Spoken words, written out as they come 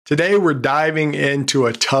Today, we're diving into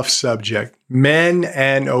a tough subject, men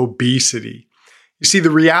and obesity. You see,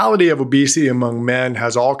 the reality of obesity among men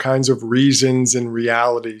has all kinds of reasons and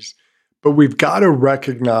realities, but we've got to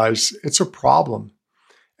recognize it's a problem.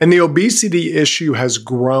 And the obesity issue has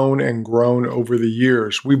grown and grown over the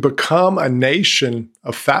years. We've become a nation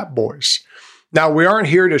of fat boys. Now, we aren't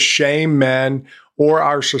here to shame men or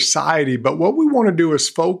our society, but what we want to do is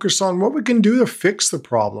focus on what we can do to fix the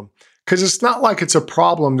problem. Because it's not like it's a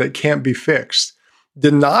problem that can't be fixed.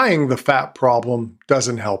 Denying the fat problem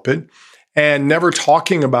doesn't help it, and never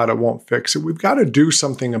talking about it won't fix it. We've got to do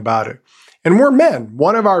something about it. And we're men.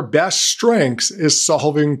 One of our best strengths is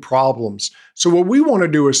solving problems. So what we want to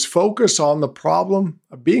do is focus on the problem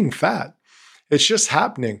of being fat. It's just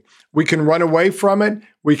happening. We can run away from it.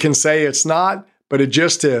 We can say it's not, but it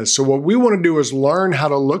just is. So what we want to do is learn how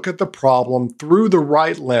to look at the problem through the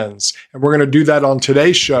right lens. And we're going to do that on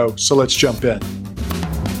today's show. So let's jump in.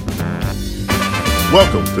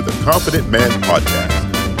 Welcome to the Confident Man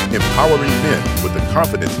Podcast, empowering men with the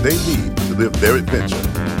confidence they need to live their adventure.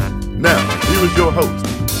 Now, here is your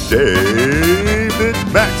host, David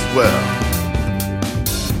Maxwell.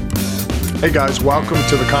 Hey guys, welcome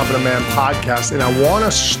to the Confident Man Podcast. And I want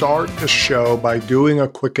to start the show by doing a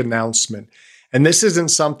quick announcement. And this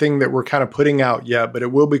isn't something that we're kind of putting out yet, but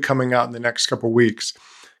it will be coming out in the next couple of weeks.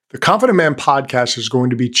 The Confident Man Podcast is going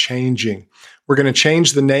to be changing. We're going to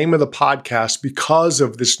change the name of the podcast because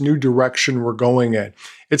of this new direction we're going in.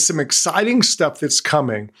 It's some exciting stuff that's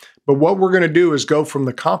coming, but what we're going to do is go from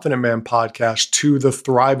the Confident Man Podcast to the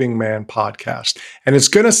Thriving Man Podcast. And it's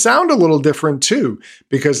going to sound a little different too,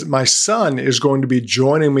 because my son is going to be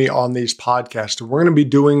joining me on these podcasts, and we're going to be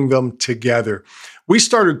doing them together. We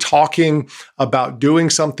started talking about doing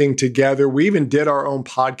something together. We even did our own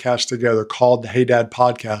podcast together called the Hey Dad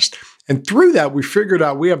Podcast. And through that, we figured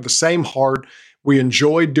out we have the same heart. We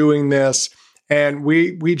enjoyed doing this, and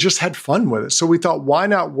we just had fun with it. So we thought, why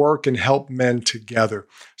not work and help men together?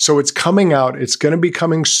 So it's coming out. It's going to be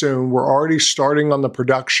coming soon. We're already starting on the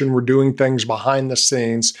production. We're doing things behind the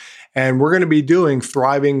scenes. And we're going to be doing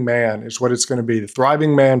Thriving Man is what it's going to be, the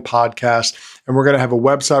Thriving Man Podcast. And we're going to have a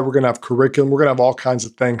website. We're going to have curriculum. We're going to have all kinds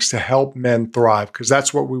of things to help men thrive, because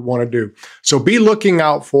that's what we want to do. So be looking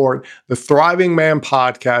out for it. The Thriving Man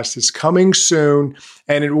Podcast is coming soon,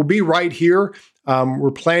 and it will be right here.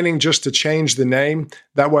 We're planning just to change the name.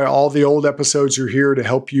 That way, all the old episodes are here to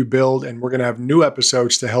help you build, and we're going to have new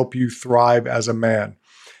episodes to help you thrive as a man.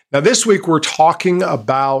 Now, this week, we're talking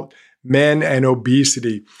about men and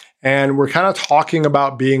obesity. And we're kind of talking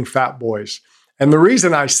about being fat boys. And the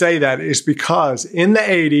reason I say that is because in the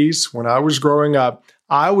 80s, when I was growing up,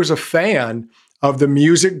 I was a fan of the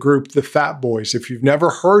music group, the Fat Boys. If you've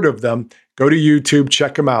never heard of them, go to YouTube,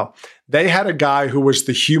 check them out. They had a guy who was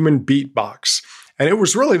the human beatbox. And it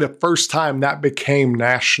was really the first time that became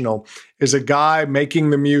national, is a guy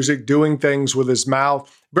making the music, doing things with his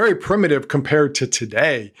mouth, very primitive compared to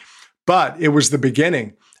today. But it was the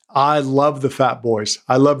beginning. I love the Fat Boys.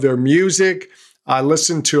 I love their music. I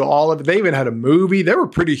listened to all of it. They even had a movie. They were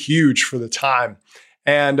pretty huge for the time.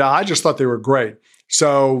 And I just thought they were great.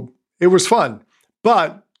 So it was fun.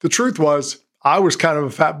 But the truth was, I was kind of a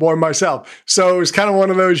fat boy myself. So it was kind of one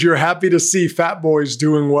of those, you're happy to see fat boys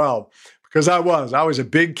doing well. Because I was a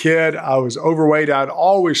big kid. I was overweight. I'd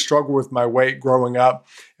always struggled with my weight growing up.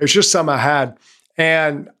 It's just something I had.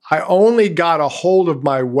 And I only got a hold of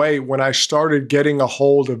my weight when I started getting a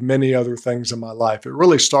hold of many other things in my life. It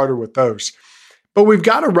really started with those. But we've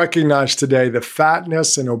got to recognize today that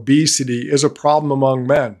fatness and obesity is a problem among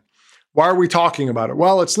men. Why are we talking about it?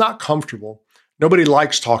 Well, it's not comfortable. Nobody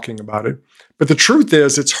likes talking about it. But the truth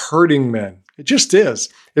is, it's hurting men. It just is.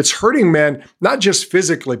 It's hurting men, not just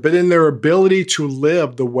physically, but in their ability to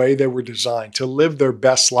live the way they were designed, to live their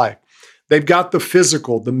best life. They've got the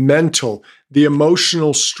physical, the mental, the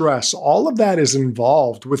emotional stress. All of that is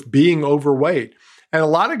involved with being overweight. And a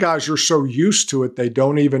lot of guys are so used to it, they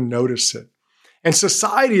don't even notice it. And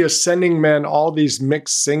society is sending men all these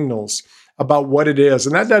mixed signals about what it is.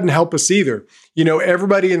 And that doesn't help us either. You know,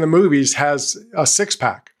 everybody in the movies has a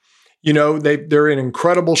six-pack. You know, they're in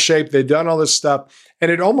incredible shape. They've done all this stuff. And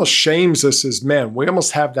it almost shames us as men. We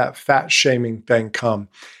almost have that fat shaming thing come.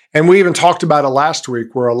 And we even talked about it last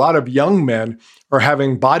week, where a lot of young men are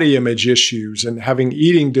having body image issues and having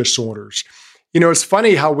eating disorders. You know, it's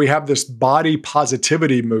funny how we have this body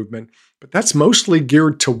positivity movement, but that's mostly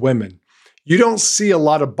geared to women. You don't see a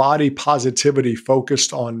lot of body positivity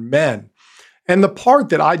focused on men. And the part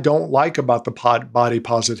that I don't like about the body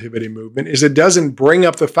positivity movement is it doesn't bring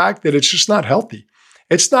up the fact that it's just not healthy.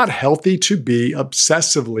 It's not healthy to be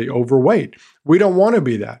obsessively overweight. We don't want to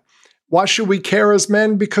be that. Why should we care as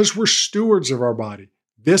men? Because we're stewards of our body.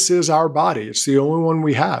 This is our body. It's the only one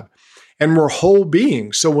we have. And we're whole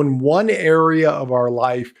beings. So when one area of our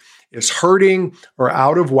life is hurting or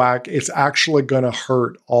out of whack, it's actually going to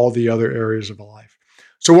hurt all the other areas of life.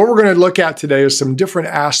 So what we're going to look at today is some different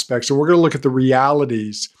aspects, and we're going to look at the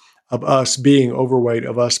realities of us being overweight,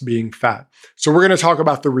 of us being fat. So we're going to talk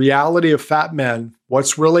about the reality of fat men,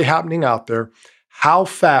 what's really happening out there, how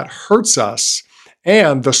fat hurts us,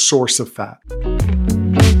 and the source of fat. The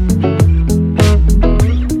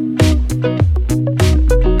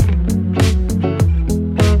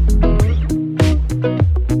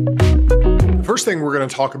first thing we're going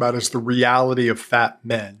to talk about is the reality of fat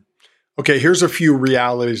men. Okay, here's a few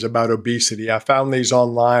realities about obesity. I found these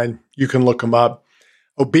online. You can look them up.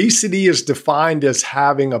 Obesity is defined as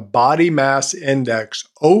having a body mass index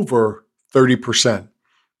over 30%.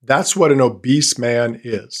 That's what an obese man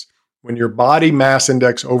is, when your body mass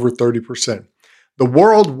index over 30%. The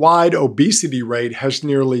worldwide obesity rate has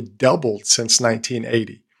nearly doubled since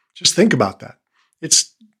 1980. Just think about that.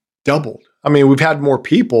 It's doubled. I mean, we've had more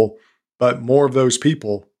people, but more of those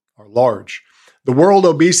people are large. The World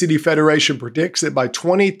Obesity Federation predicts that by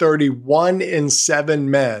 2030, 1 in 7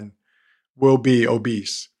 men will be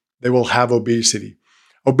obese. They will have obesity.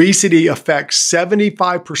 Obesity affects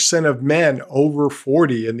 75% of men over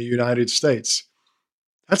 40 in the United States.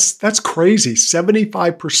 That's crazy.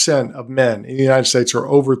 75% of men in the United States are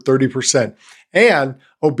over 30%. And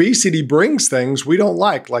obesity brings things we don't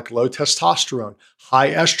like low testosterone,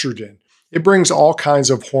 high estrogen. It brings all kinds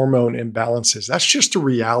of hormone imbalances. That's just a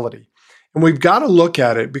reality. And we've got to look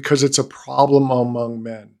at it because it's a problem among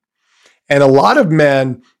men. And a lot of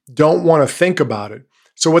men don't want to think about it.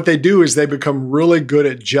 So what they do is they become really good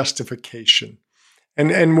at justification.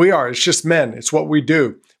 And we are. It's just men. It's what we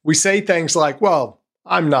do. We say things like, well,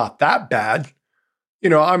 I'm not that bad.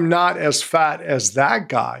 I'm not as fat as that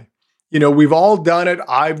guy. We've all done it.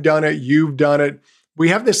 I've done it. You've done it. We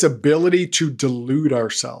have this ability to delude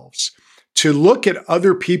ourselves, to look at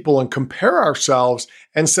other people and compare ourselves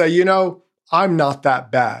and say, I'm not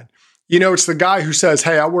that bad. It's the guy who says,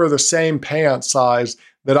 hey, I wear the same pant size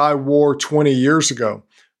that I wore 20 years ago.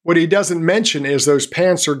 What he doesn't mention is those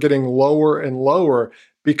pants are getting lower and lower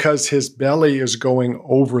because his belly is going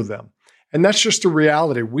over them. And that's just a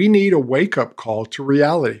reality. We need a wake-up call to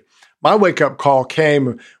reality. My wake-up call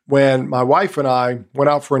came when my wife and I went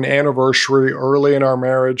out for an anniversary early in our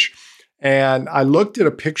marriage, and I looked at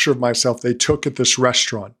a picture of myself they took at this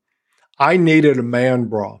restaurant. I needed a man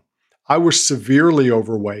bra. I was severely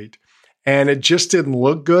overweight, and it just didn't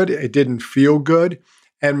look good. It didn't feel good.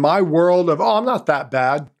 And my world of, I'm not that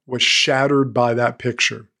bad, was shattered by that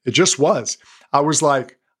picture. It just was. I was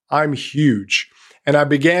like, I'm huge. And I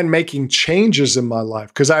began making changes in my life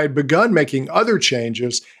because I had begun making other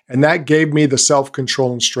changes, and that gave me the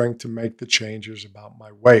self-control and strength to make the changes about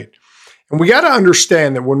my weight. And we got to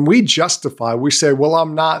understand that when we justify, we say, well,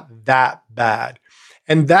 I'm not that bad.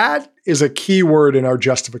 And that is a key word in our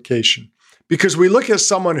justification. Because we look at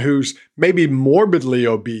someone who's maybe morbidly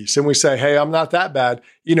obese and we say, hey, I'm not that bad.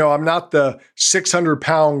 I'm not the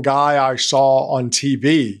 600-pound guy I saw on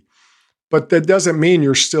TV. But that doesn't mean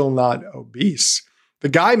you're still not obese. The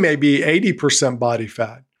guy may be 80% body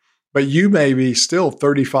fat, but you may be still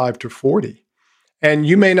 35 to 40. And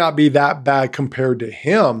you may not be that bad compared to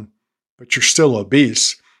him, but you're still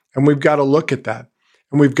obese. And we've got to look at that.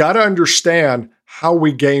 And we've got to understand how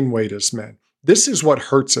we gain weight as men. This is what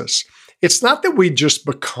hurts us. It's not that we just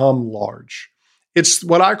become large. It's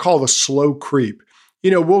what I call the slow creep.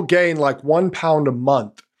 We'll gain like 1 pound a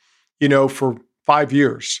month, for 5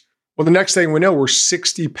 years. Well, the next thing we know, we're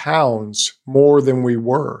 60 pounds more than we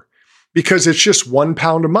were because it's just 1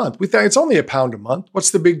 pound a month. We think it's only a pound a month.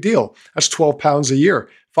 What's the big deal? That's 12 pounds a year.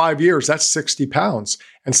 5 years, that's 60 pounds.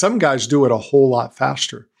 And some guys do it a whole lot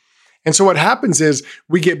faster. And so what happens is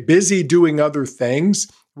we get busy doing other things.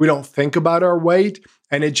 We don't think about our weight,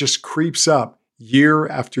 and it just creeps up year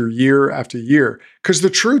after year after year. Because the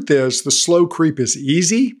truth is, the slow creep is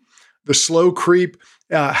easy. The slow creep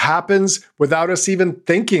happens without us even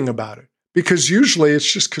thinking about it. Because usually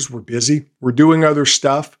it's just because we're busy. We're doing other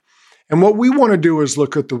stuff. And what we want to do is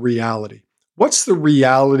look at the reality. What's the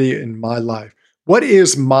reality in my life? What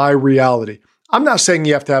is my reality? I'm not saying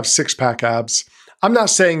you have to have six-pack abs. I'm not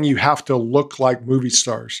saying you have to look like movie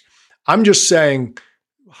stars. I'm just saying,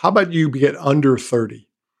 how about you get under 30?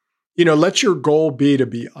 Let your goal be to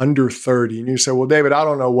be under 30. And you say, well, David, I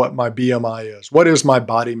don't know what my BMI is. What is my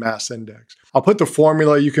body mass index? I'll put the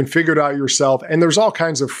formula. You can figure it out yourself. And there's all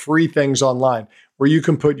kinds of free things online where you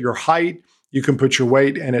can put your height, you can put your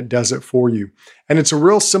weight, and it does it for you. And it's a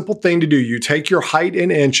real simple thing to do. You take your height in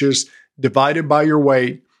inches, divided by your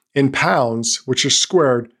weight in pounds, which is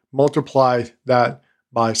squared, multiply that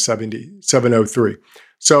by 703.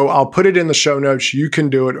 So I'll put it in the show notes. You can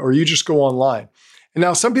do it, or you just go online. And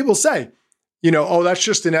now some people say, oh, that's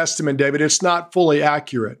just an estimate, David. It's not fully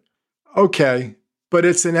accurate. Okay, but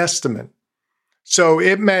it's an estimate. So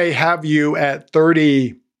it may have you at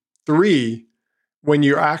 33 when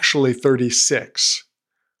you're actually 36,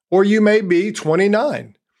 or you may be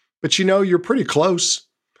 29, but you're pretty close.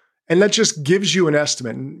 And that just gives you an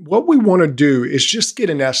estimate. And what we want to do is just get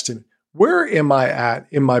an estimate. Where am I at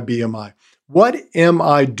in my BMI? What am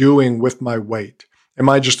I doing with my weight? Am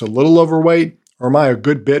I just a little overweight, or am I a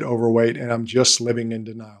good bit overweight and I'm just living in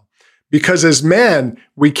denial? Because as men,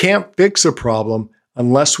 we can't fix a problem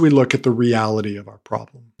unless we look at the reality of our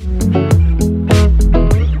problem.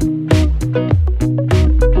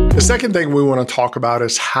 The second thing we want to talk about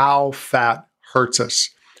is how fat hurts us.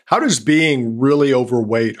 How does being really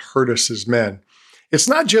overweight hurt us as men? It's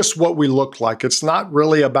not just what we look like. It's not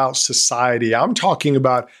really about society. I'm talking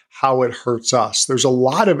about how it hurts us. There's a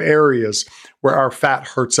lot of areas where our fat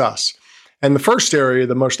hurts us. And the first area,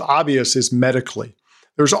 the most obvious, is medically.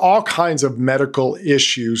 There's all kinds of medical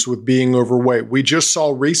issues with being overweight. We just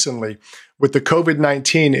saw recently with the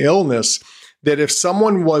COVID-19 illness that if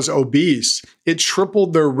someone was obese, it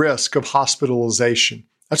tripled their risk of hospitalization.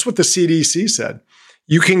 That's what the CDC said.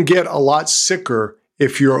 You can get a lot sicker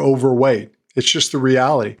if you're overweight. It's just the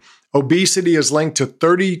reality. Obesity is linked to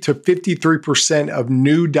 30 to 53% of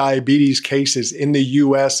new diabetes cases in the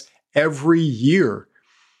US every year.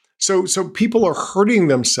 So people are hurting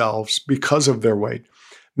themselves because of their weight.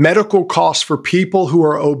 Medical costs for people who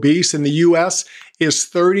are obese in the US is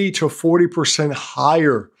 30 to 40%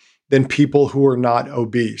 higher than people who are not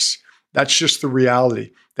obese. That's just the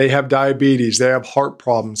reality. They have diabetes, they have heart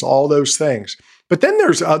problems, all those things. But then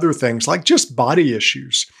there's other things like just body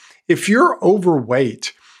issues. If you're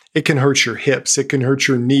overweight, it can hurt your hips, it can hurt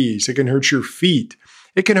your knees, it can hurt your feet.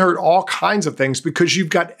 It can hurt all kinds of things because you've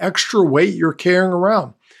got extra weight you're carrying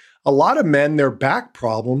around. A lot of men, their back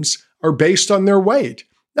problems are based on their weight.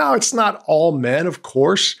 Now, it's not all men, of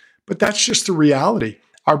course, but that's just the reality.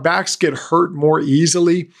 Our backs get hurt more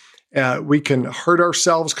easily. We can hurt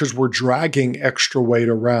ourselves because we're dragging extra weight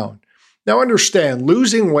around. Now, understand,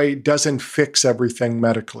 losing weight doesn't fix everything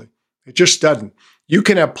medically. It just doesn't. You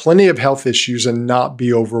can have plenty of health issues and not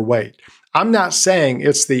be overweight. I'm not saying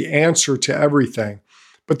it's the answer to everything,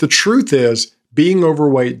 but the truth is being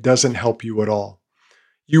overweight doesn't help you at all.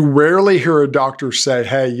 You rarely hear a doctor say,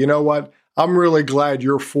 hey, you know what? I'm really glad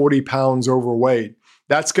you're 40 pounds overweight.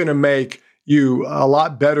 That's going to make you a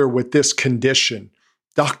lot better with this condition.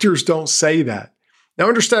 Doctors don't say that. Now,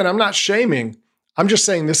 understand, I'm not shaming. I'm just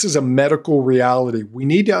saying this is a medical reality we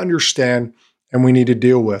need to understand and we need to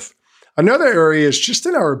deal with. Another area is just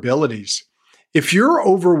in our abilities. If you're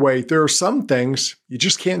overweight, there are some things you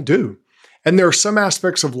just can't do. And there are some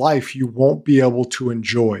aspects of life you won't be able to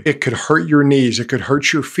enjoy. It could hurt your knees. It could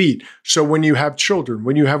hurt your feet. So when you have children,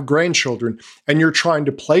 when you have grandchildren, and you're trying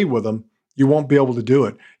to play with them, you won't be able to do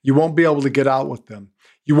it. You won't be able to get out with them.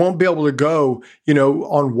 You won't be able to go,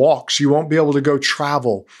 on walks. You won't be able to go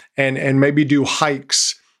travel and maybe do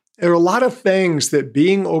hikes. There are a lot of things that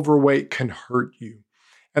being overweight can hurt you.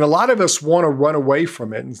 And a lot of us want to run away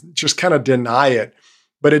from it and just kind of deny it,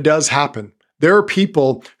 but it does happen. There are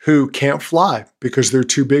people who can't fly because they're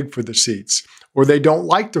too big for the seats, or they don't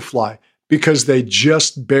like to fly because they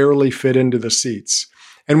just barely fit into the seats.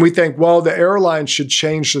 And we think, well, the airline should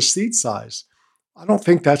change the seat size. I don't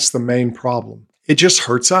think that's the main problem. It just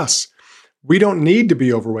hurts us. We don't need to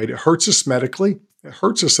be overweight. It hurts us medically. It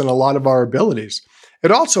hurts us in a lot of our abilities.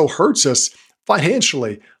 It also hurts us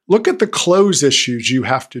financially. Look at the clothes issues you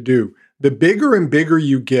have to do. The bigger and bigger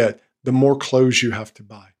you get, the more clothes you have to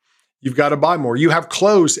buy. You've got to buy more. You have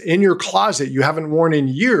clothes in your closet you haven't worn in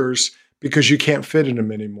years because you can't fit in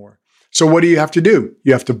them anymore. So what do you have to do?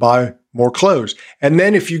 You have to buy more clothes. And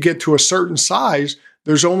then if you get to a certain size,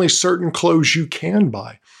 there's only certain clothes you can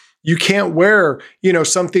buy. You can't wear,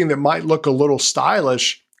 something that might look a little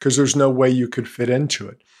stylish because there's no way you could fit into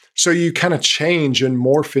it. So you kind of change and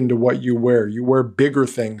morph into what you wear. You wear bigger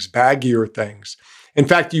things, baggier things. In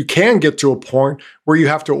fact, you can get to a point where you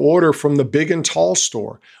have to order from the big and tall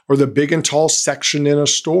store or the big and tall section in a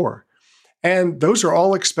store. And those are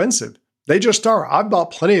all expensive. They just are. I've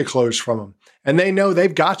bought plenty of clothes from them and they know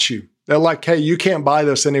they've got you. They're like, hey, you can't buy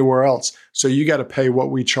this anywhere else. So you got to pay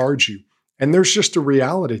what we charge you. And there's just a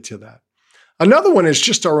reality to that. Another one is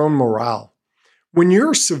just our own morale. When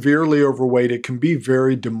you're severely overweight, it can be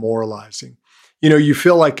very demoralizing. You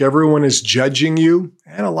feel like everyone is judging you,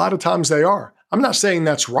 and a lot of times they are. I'm not saying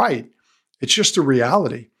that's right. It's just a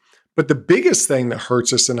reality. But the biggest thing that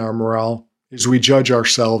hurts us in our morale is we judge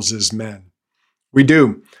ourselves as men. We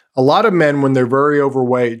do. A lot of men, when they're very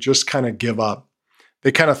overweight, just kind of give up.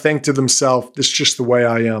 They kind of think to themselves, this is just the way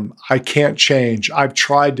I am. I can't change. I've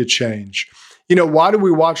tried to change. Why do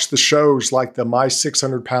we watch the shows like the My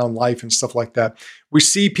 600 Pound Life and stuff like that? We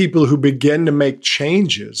see people who begin to make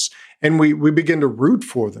changes and we begin to root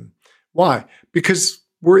for them. Why? Because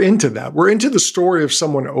we're into that. We're into the story of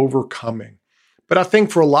someone overcoming. But I think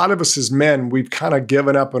for a lot of us as men, we've kind of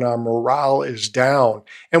given up and our morale is down.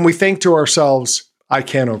 And we think to ourselves, I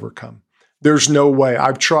can't overcome. There's no way.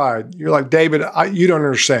 I've tried. You're like, David, you don't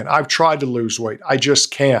understand. I've tried to lose weight. I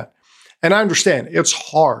just can't. And I understand it's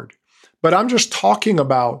hard. But I'm just talking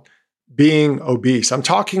about being obese. I'm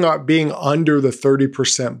talking about being under the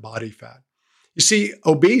 30% body fat. You see,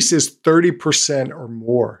 obese is 30% or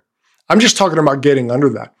more. I'm just talking about getting under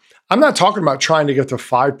that. I'm not talking about trying to get to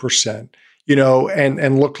 5%,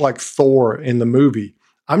 and look like Thor in the movie.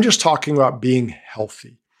 I'm just talking about being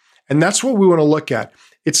healthy. And that's what we want to look at.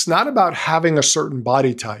 It's not about having a certain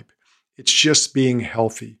body type. It's just being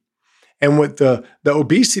healthy. And with the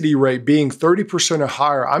obesity rate being 30% or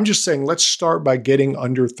higher, I'm just saying, let's start by getting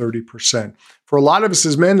under 30%. For a lot of us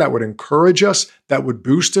as men, that would encourage us, that would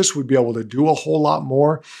boost us, we'd be able to do a whole lot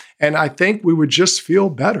more. And I think we would just feel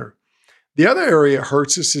better. The other area that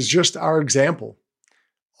hurts us is just our example.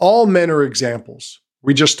 All men are examples.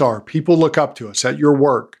 We just are. People look up to us at your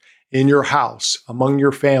work, in your house, among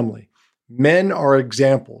your family. Men are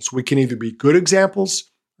examples. We can either be good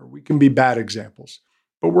examples or we can be bad examples.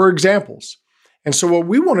 But we're examples. And so what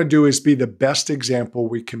we want to do is be the best example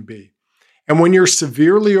we can be. And when you're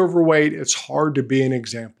severely overweight, it's hard to be an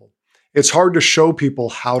example. It's hard to show people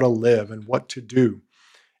how to live and what to do.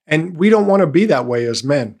 And we don't want to be that way as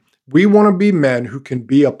men. We want to be men who can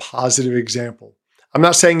be a positive example. I'm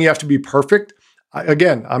not saying you have to be perfect.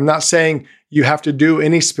 Again, I'm not saying you have to do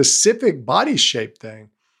any specific body shape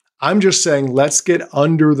thing. I'm just saying let's get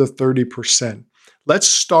under the 30%. Let's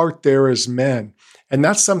start there as men. And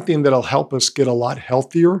that's something that'll help us get a lot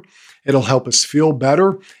healthier. It'll help us feel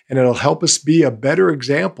better, and it'll help us be a better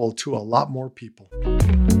example to a lot more people.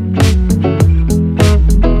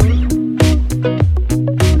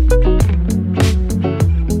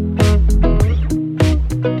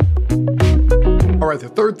 All right,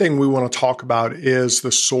 the third thing we want to talk about is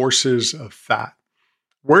the sources of fat.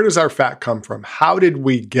 Where does our fat come from? How did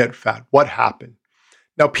we get fat? What happened?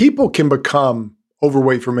 Now, people can become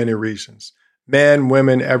overweight for many reasons. Men,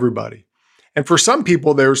 women, everybody. And for some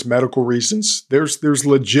people, there's medical reasons. There's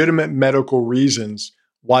legitimate medical reasons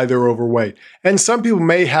why they're overweight. And some people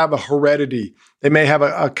may have a heredity. They may have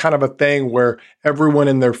a kind of a thing where everyone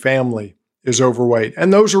in their family is overweight.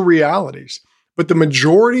 And those are realities. But the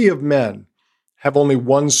majority of men have only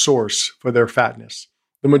one source for their fatness.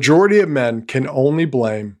 The majority of men can only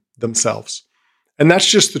blame themselves. And that's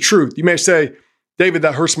just the truth. You may say, David,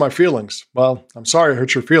 that hurts my feelings. Well, I'm sorry it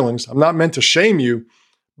hurts your feelings. I'm not meant to shame you,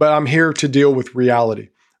 but I'm here to deal with reality.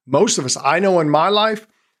 Most of us, I know in my life,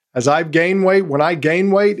 as I've gained weight, when I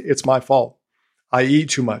gain weight, it's my fault. I eat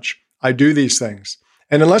too much. I do these things.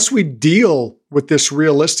 And unless we deal with this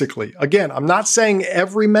realistically, again, I'm not saying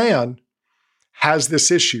every man has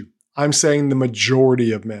this issue. I'm saying the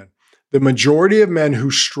majority of men. The majority of men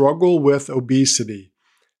who struggle with obesity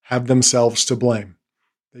have themselves to blame.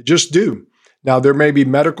 They just do. Now, there may be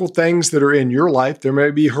medical things that are in your life. There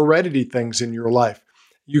may be heredity things in your life.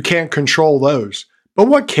 You can't control those. But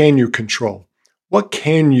what can you control? What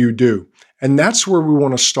can you do? And that's where we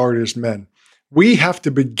want to start as men. We have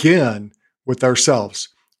to begin with ourselves.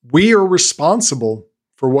 We are responsible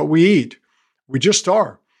for what we eat. We just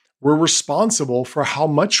are. We're responsible for how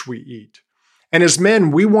much we eat. And as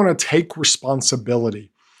men, we want to take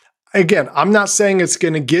responsibility. Again, I'm not saying it's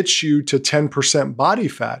going to get you to 10% body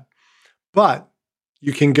fat, but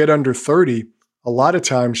you can get under 30 a lot of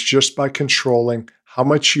times just by controlling how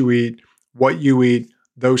much you eat, what you eat,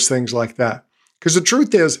 those things like that. Because the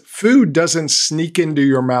truth is, food doesn't sneak into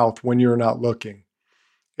your mouth when you're not looking.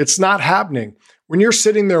 It's not happening. When you're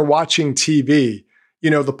sitting there watching TV,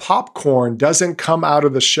 the popcorn doesn't come out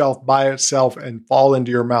of the shelf by itself and fall into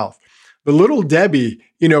your mouth. The Little Debbie,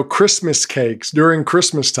 Christmas cakes during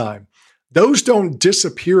Christmas time, those don't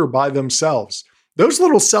disappear by themselves. Those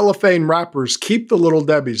little cellophane wrappers keep the Little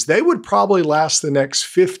Debbies. They would probably last the next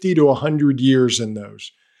 50 to 100 years in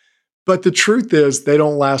those. But the truth is, they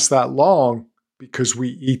don't last that long because we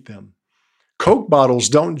eat them. Coke bottles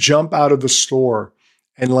don't jump out of the store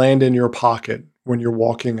and land in your pocket when you're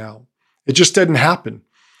walking out. It just didn't happen.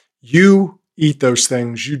 You eat those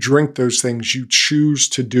things. You drink those things. You choose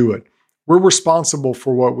to do it. We're responsible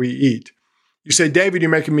for what we eat. You say, David,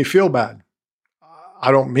 you're making me feel bad.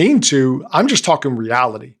 I don't mean to. I'm just talking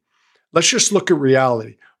reality. Let's just look at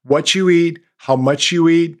reality. What you eat, how much you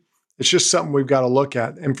eat, it's just something we've got to look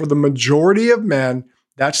at. And for the majority of men,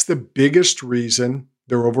 that's the biggest reason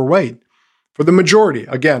they're overweight. For the majority,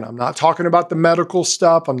 again, I'm not talking about the medical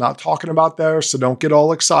stuff. I'm not talking about there, so don't get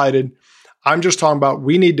all excited. I'm just talking about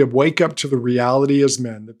we need to wake up to the reality as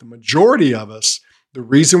men that the majority of us, the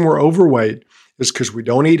reason we're overweight is because we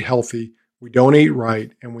don't eat healthy, we don't eat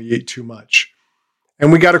right, and we eat too much.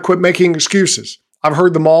 And we got to quit making excuses. I've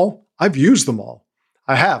heard them all. I've used them all.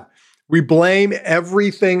 I have. We blame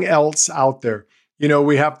everything else out there.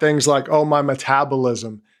 We have things like, oh, my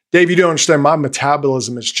metabolism. Dave, you don't understand. My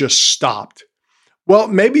metabolism has just stopped. Well,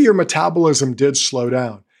 maybe your metabolism did slow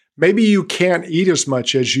down. Maybe you can't eat as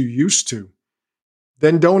much as you used to.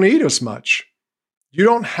 Then don't eat as much. You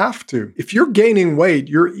don't have to. If you're gaining weight,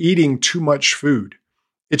 you're eating too much food.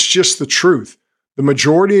 It's just the truth. The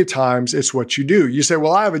majority of times, it's what you do. You say,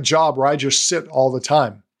 well, I have a job where I just sit all the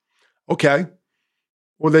time. Okay.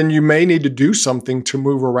 Well, then you may need to do something to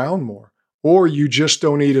move around more, or you just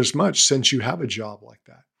don't eat as much since you have a job like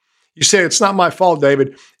that. You say, it's not my fault,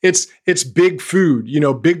 David. It's big food.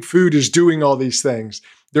 Big food is doing all these things.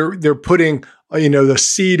 They're putting, the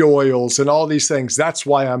seed oils and all these things. That's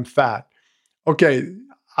why I'm fat. Okay.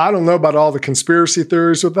 I don't know about all the conspiracy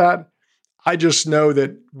theories with that. I just know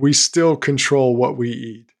that we still control what we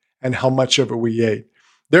eat and how much of it we ate.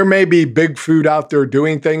 There may be big food out there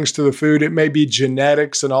doing things to the food. It may be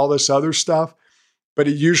genetics and all this other stuff, but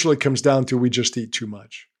it usually comes down to we just eat too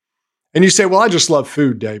much. And you say, well, I just love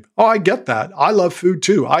food, Dave. Oh, I get that. I love food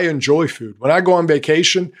too. I enjoy food. When I go on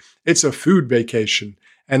vacation, it's a food vacation.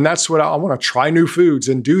 And that's what I want to try new foods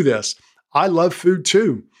and do this. I love food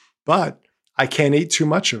too, but I can't eat too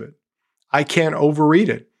much of it. I can't overeat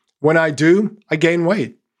it. When I do, I gain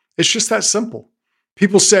weight. It's just that simple.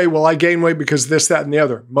 People say, well, I gain weight because this, that, and the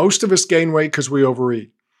other. Most of us gain weight because we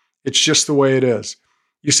overeat. It's just the way it is.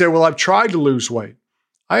 You say, well, I've tried to lose weight.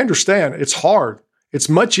 I understand. It's hard. It's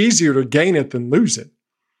much easier to gain it than lose it.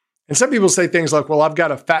 And some people say things like, well, I've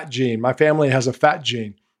got a fat gene. My family has a fat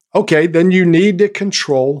gene. Okay, then you need to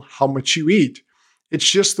control how much you eat. It's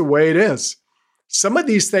just the way it is. Some of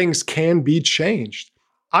these things can be changed.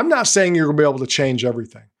 I'm not saying you're going to be able to change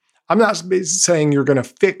everything. I'm not saying you're going to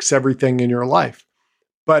fix everything in your life.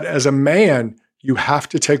 But as a man, you have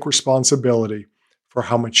to take responsibility for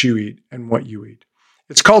how much you eat and what you eat.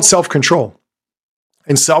 It's called self-control.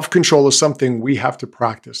 And self-control is something we have to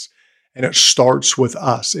practice. And it starts with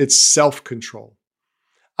us. It's self-control.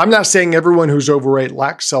 I'm not saying everyone who's overweight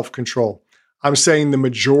lacks self-control. I'm saying the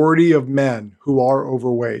majority of men who are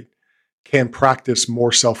overweight can practice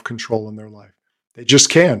more self-control in their life. They just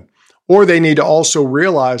can. Or they need to also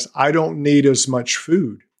realize, I don't need as much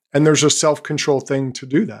food. And there's a self-control thing to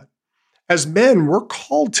do that. As men, we're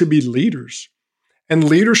called to be leaders. And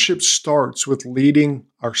leadership starts with leading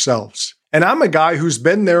ourselves. And I'm a guy who's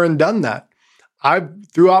been there and done that.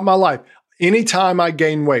 Throughout my life, anytime I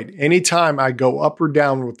gain weight, anytime I go up or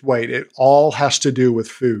down with weight, it all has to do with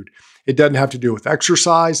food. It doesn't have to do with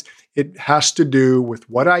exercise. It has to do with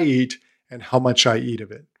what I eat and how much I eat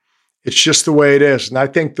of it. It's just the way it is. And I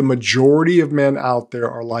think the majority of men out there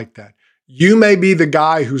are like that. You may be the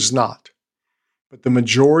guy who's not, but the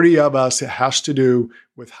majority of us, it has to do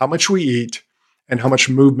with how much we eat and how much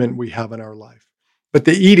movement we have in our life. But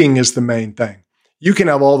the eating is the main thing. You can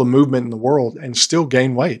have all the movement in the world and still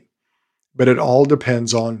gain weight, but it all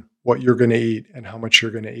depends on what you're going to eat and how much you're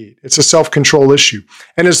going to eat. It's a self-control issue.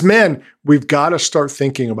 And as men, we've got to start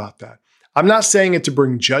thinking about that. I'm not saying it to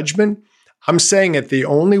bring judgment. I'm saying it the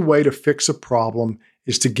only way to fix a problem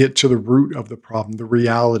is to get to the root of the problem, the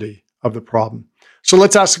reality of the problem. So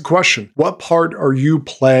let's ask a question. What part are you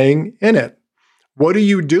playing in it? What are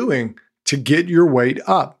you doing to get your weight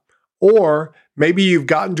up? Or maybe you've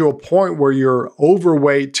gotten to a point where you're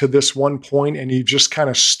overweight to this one point and you just kind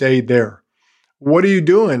of stayed there. What are you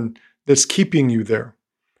doing that's keeping you there?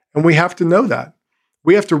 And we have to know that.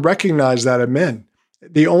 We have to recognize that as men.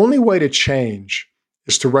 The only way to change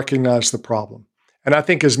is to recognize the problem. And I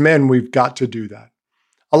think as men, we've got to do that.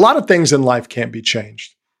 A lot of things in life can't be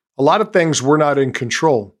changed. A lot of things we're not in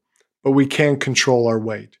control, but we can control our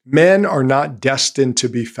weight. Men are not destined to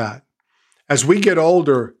be fat. As we get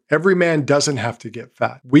older, every man doesn't have to get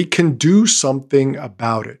fat. We can do something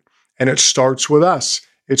about it. And it starts with us.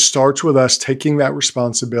 It starts with us taking that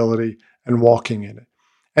responsibility and walking in it.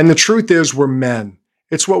 And the truth is, we're men.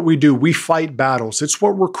 It's what we do. We fight battles. It's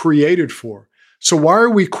what we're created for. So why are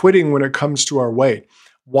we quitting when it comes to our weight?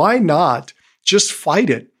 Why not just fight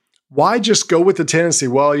it? Why just go with the tendency,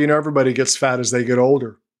 well, everybody gets fat as they get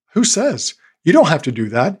older? Who says? You don't have to do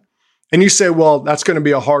that. And you say, well, that's going to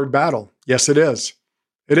be a hard battle. Yes, it is.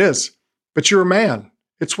 It is. But you're a man.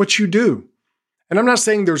 It's what you do. And I'm not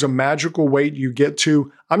saying there's a magical weight you get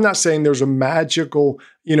to. I'm not saying there's a magical,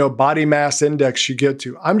 body mass index you get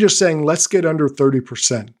to. I'm just saying, let's get under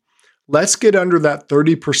 30%. Let's get under that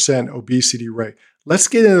 30% obesity rate. Let's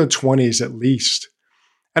get in the 20s at least.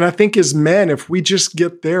 And I think as men, if we just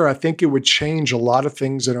get there, I think it would change a lot of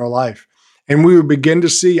things in our life. And we would begin to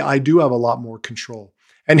see, I do have a lot more control.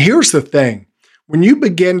 And here's the thing. When you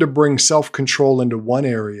begin to bring self-control into one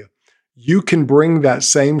area, you can bring that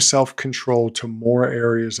same self-control to more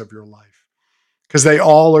areas of your life because they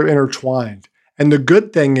all are intertwined. And the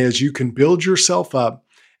good thing is you can build yourself up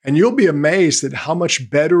and you'll be amazed at how much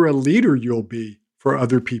better a leader you'll be for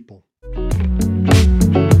other people.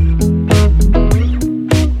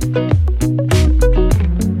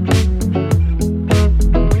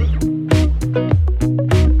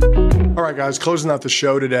 All right, guys, closing out the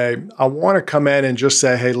show today, I want to come in and just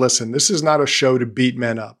say, hey, listen, this is not a show to beat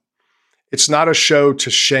men up. It's not a show to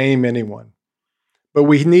shame anyone. But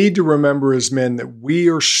we need to remember as men that we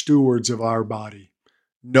are stewards of our body.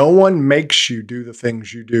 No one makes you do the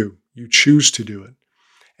things you do. You choose to do it.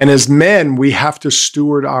 And as men, we have to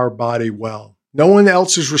steward our body well. No one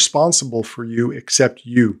else is responsible for you except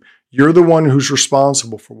you. You're the one who's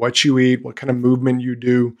responsible for what you eat, what kind of movement you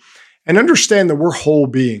do. And understand that we're whole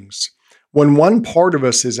beings. When one part of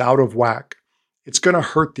us is out of whack, it's going to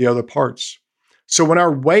hurt the other parts. So when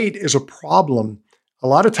our weight is a problem, a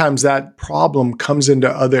lot of times that problem comes into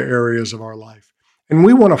other areas of our life. And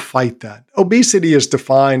we want to fight that. Obesity is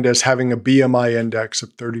defined as having a BMI index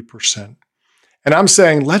of 30%. And I'm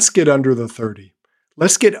saying, let's get under the 30.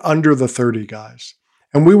 Let's get under the 30, guys.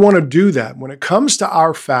 And we want to do that. When it comes to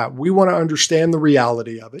our fat, we want to understand the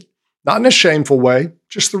reality of it. Not in a shameful way,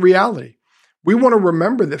 just the reality. We want to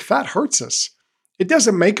remember that fat hurts us. It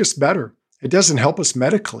doesn't make us better. It doesn't help us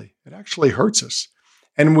medically. It actually hurts us.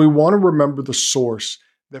 And we want to remember the source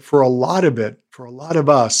that for a lot of it, for a lot of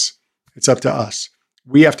us, it's up to us.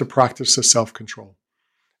 We have to practice the self-control.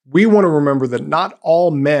 We want to remember that not all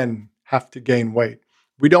men have to gain weight.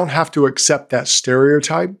 We don't have to accept that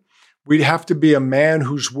stereotype. We have to be a man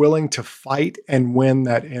who's willing to fight and win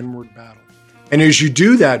that inward battle. And as you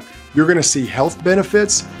do that, you're going to see health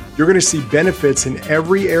benefits. You're going to see benefits in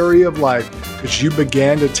every area of life because you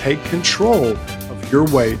began to take control of your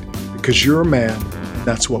weight because you're a man.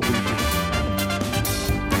 That's what we do.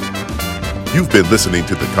 You've been listening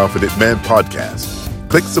to the Confident Man Podcast.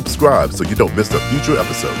 Click subscribe so you don't miss a future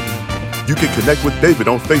episode. You can connect with David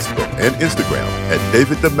on Facebook and Instagram at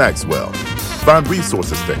David the Maxwell. Find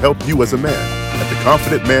resources to help you as a man at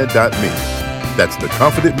theconfidentman.me. That's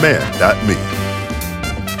theconfidentman.me.